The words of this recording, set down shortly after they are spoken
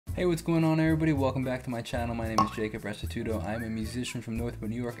Hey, what's going on, everybody? Welcome back to my channel. My name is Jacob Restituto. I'm a musician from Northwood,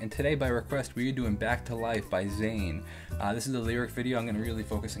 New York, and today by request we are doing Back to Life by ZAYN. This is a lyric video. I'm going to really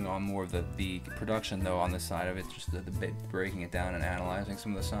focusing on more of the production though on this side of it, just the breaking it down and analyzing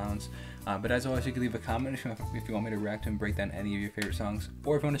some of the sounds. But as always, you can leave a comment if you want me to react to and break down any of your favorite songs,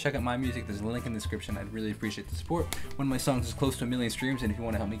 or if you want to check out my music, there's a link in the description. I'd really appreciate the support. One of my songs is close to 1 million streams, and if you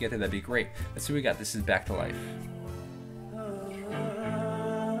want to help me get there, that'd be great. Let's see what we got. This is Back to Life.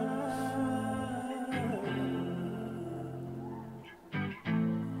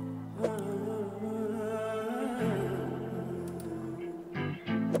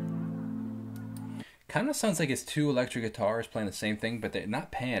 Kind of sounds like it's two electric guitars playing the same thing, but they're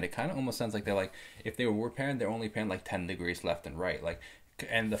not panned. It kind of almost sounds like they're like, if they were panned, they're only panned like 10 degrees left and right, like,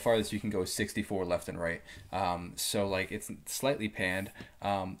 and the farthest you can go is 64 left and right. So like it's slightly panned,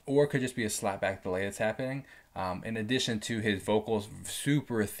 or it could just be a slapback delay that's happening. In addition to his vocals,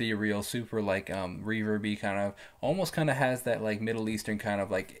 super ethereal, super like reverby, kind of almost kind of has that like Middle Eastern kind of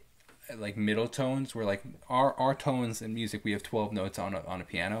like middle tones, where like our tones in music, we have 12 notes on a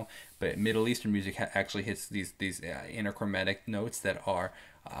piano, but Middle Eastern music actually hits these interchromatic notes that are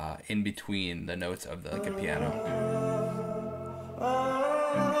in between the notes of the piano.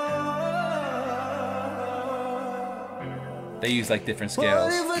 They use like different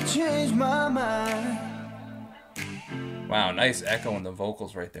scales. Wow, nice echo in the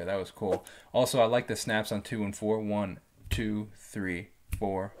vocals right there. That was cool. Also, I like the snaps on 2 and 4. 1, 2, 3,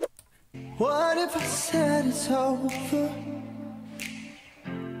 4. What if I said it's over?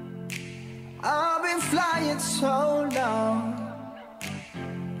 I've been flying so long.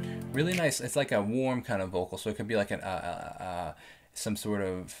 Really nice. It's like a warm kind of vocal, so it could be like an some sort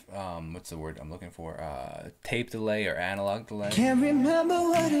of what's the word I'm looking for? Tape delay or analog delay. Can't remember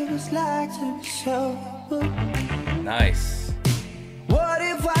what it was like to be sober. Nice. What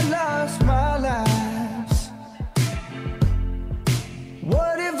if I lost my lives?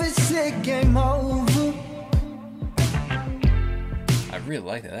 What if it's a game over? I really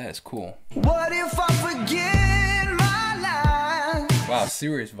like that. That is cool. What if I forget my life? Wow,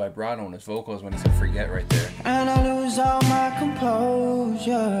 serious vibrato on his vocals when he said forget right there. And I lose all my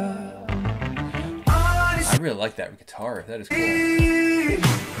composure. I really like that guitar. That is cool.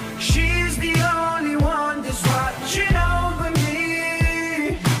 She's the only one that's watching over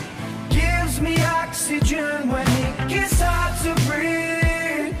me. Gives me oxygen when it gets hard to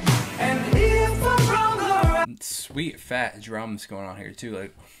breathe. And if I'm wrong or right. Sweet fat drums going on here too.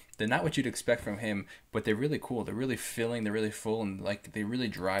 Like, they're not what you'd expect from him, but they're really cool. They're really filling, they're really full, and like they really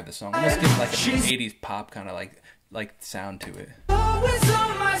drive the song. Almost give like an 80s pop kind of like sound to it. Always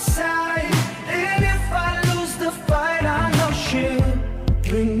on my side, and if I lose the fight, I know she'll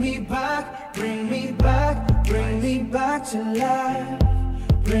bring me back, bring me back, bring me back to life.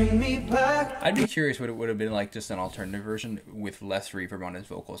 Bring me back. I'd be curious what it would have been like just an alternative version with less reverb on his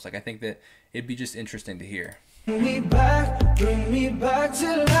vocals. Like, I think that it'd be just interesting to hear. Bring me back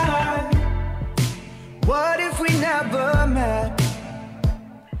to life. What if we never met?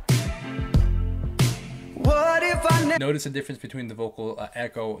 What if I notice the difference between the vocal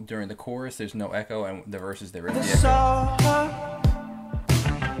echo during the chorus. There's no echo, and the verses there is the echo.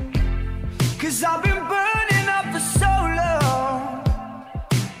 Cause I've been burning up for so long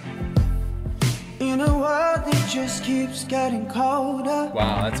in a world that just keeps getting colder.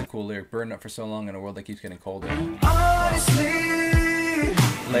 Wow, that's a cool lyric. Burning up for so long in a world that keeps getting colder. Honestly,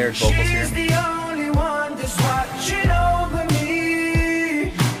 layered vocals here. She's the only one that's watching over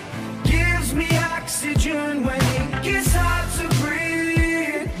me. Gives me oxygen when it gets hard to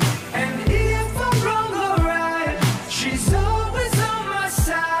breathe. And if I'm wrong or right, she's always on my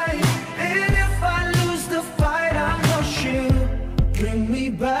side. And if I lose the fight, I know she'll bring me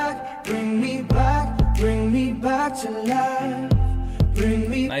back, bring me back, bring me back to life. Bring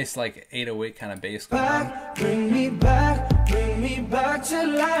me nice like 808 kind of bass going on. Bring me back to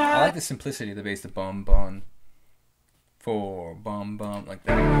life. I like the simplicity of the bass, the bum bum, four bum bum, like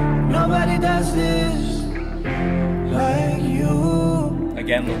that. Nobody does this like you.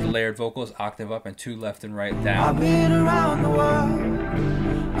 Again, with the layered vocals, octave up and 2 left and right down. I've been around the world.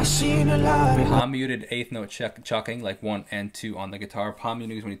 I've seen a lot of palm muted 8th note chucking, like 1 and 2 on the guitar. Palm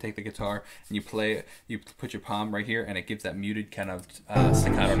muting is when you take the guitar and you play it, you put your palm right here, and it gives that muted kind of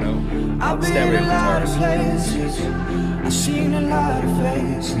staccato note. I've been a lot of places. I've seen a lot of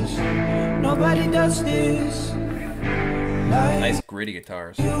faces. Nobody does this like nice gritty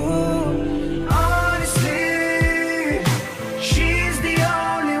guitars. You. Honestly, she's the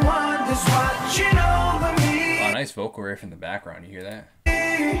only one that's watching over me. Oh, nice vocal riff in the background. You hear that?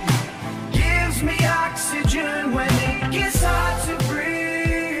 Gives me oxygen when it gets hard to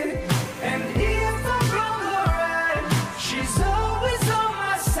breathe.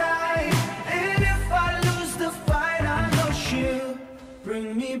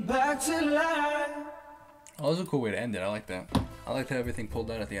 Oh, that was a cool way to end it. I like that. I like how everything pulled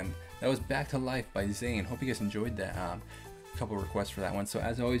out at the end. That was Back to Life by ZAYN. Hope you guys enjoyed that. Couple requests for that one. So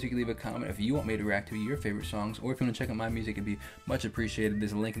as always, you can leave a comment if you want me to react to your favorite songs, or if you want to check out my music, it'd be much appreciated.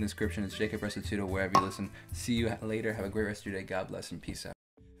 There's a link in the description. It's Jacob Restituto wherever you listen. See you later. Have a great rest of your day. God bless and peace out.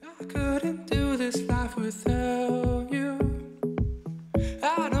 I couldn't do this life without